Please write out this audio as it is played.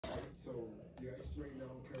So the ice right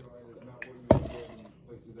now in Carolina is not what you would get in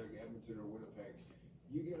places like Edmonton or Winnipeg.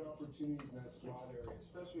 You get opportunities in that slot area,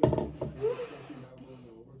 especially now going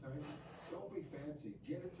to overtime. Don't be fancy.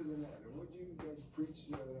 Get it to the net. And what you guys preach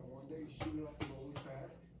that one day, shoot it off the goalie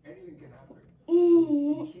pad. Anything can happen.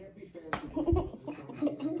 You can't be fancy.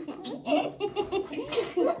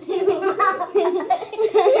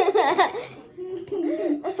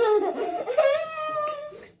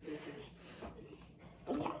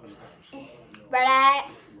 But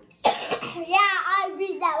yeah, I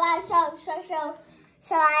beat that one.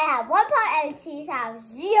 So I have 1 point and she's have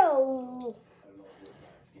 0.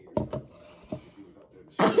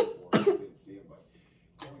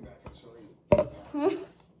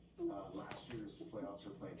 Last year's playoffs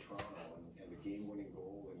were playing Toronto, and the game-winning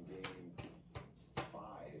goal in Game 5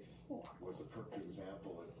 was a perfect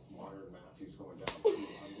example of Martin Matthews going down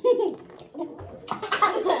 200.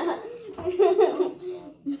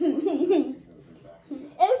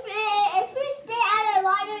 If we spit out of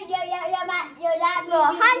water, your dad will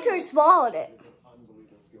Hunter swallowed it.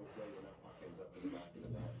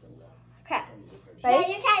 Okay. Ready? Yeah,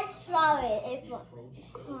 you can't swallow it if you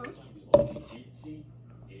want.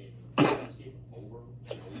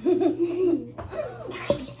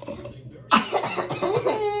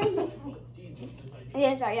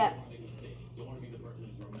 Yeah, sorry, yeah.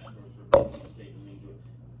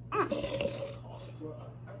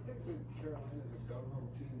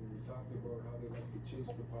 Chase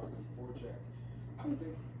the puck and forecheck. I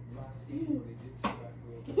think last game when they did sit back the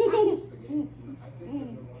game, I think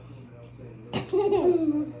they're the locker room now saying, no, it's not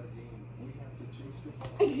our game. We have to chase the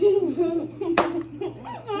puck.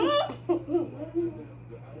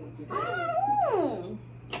 I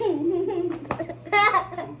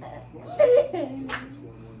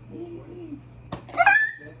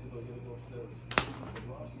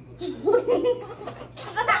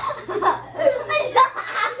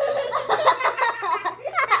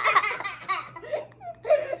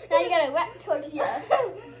Now you got a wet tortilla. You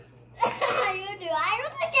do. I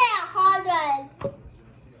don't think I have hard one.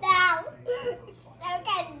 Now.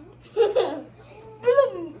 Okay.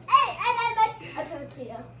 Hey, and then a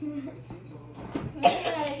tortilla.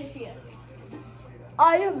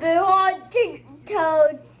 I have been watching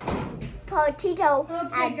potato.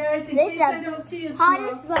 Okay, guys, in case I don't see you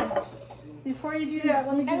hottest tomorrow, one. before you do that,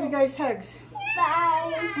 let me give you guys hugs.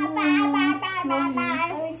 Bye. Bye. Bye. Bye. Bye.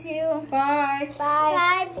 Bye. Love you too. Bye.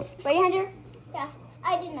 Bye. Bye. Ready, Hunter? Yeah.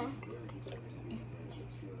 I did not.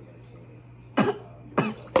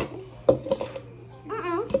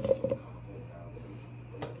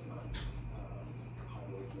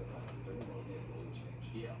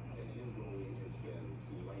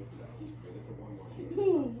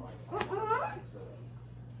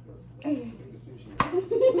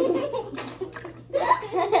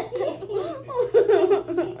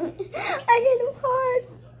 I hit him hard.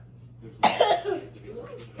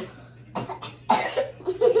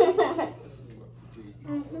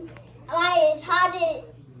 Why is hard?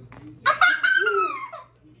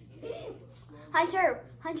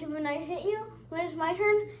 Hunter, when I hit you, when it's my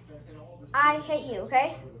turn, I hit you,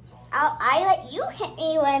 okay? I let you hit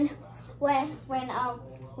me when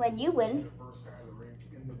you win.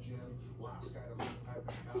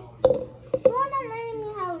 You're not letting me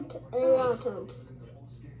have a turn.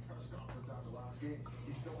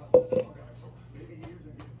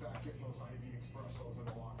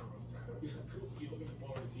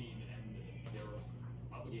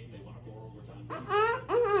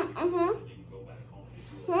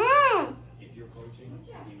 If you're coaching a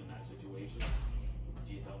team in that situation,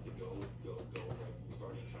 do you tell them to go right from the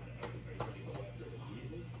start and trying to everybody go after it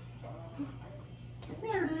immediately?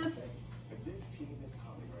 There it is. This team is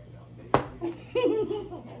coming right now.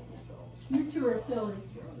 You two are silly.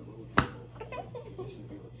 They're on the road position to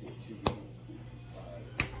be able to take 2 games.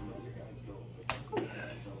 Let your guys go.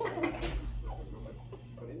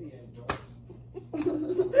 But in the end, don't.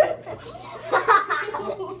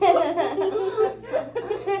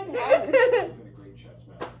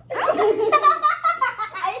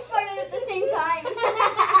 I just farted at the same time.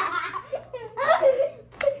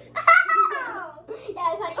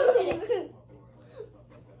 Yeah, that's how you hit it.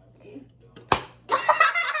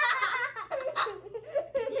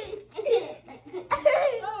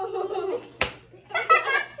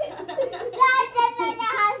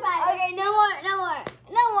 Okay, no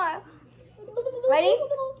more. Ready?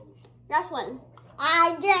 Last one.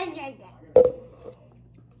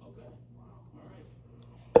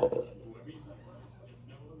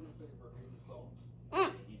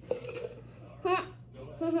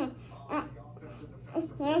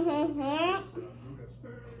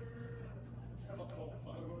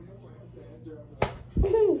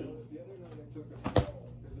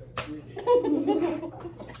 Can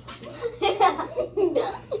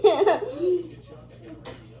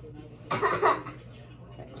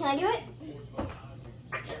I do it?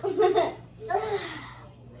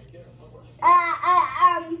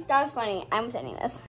 That was funny. I'm sending this.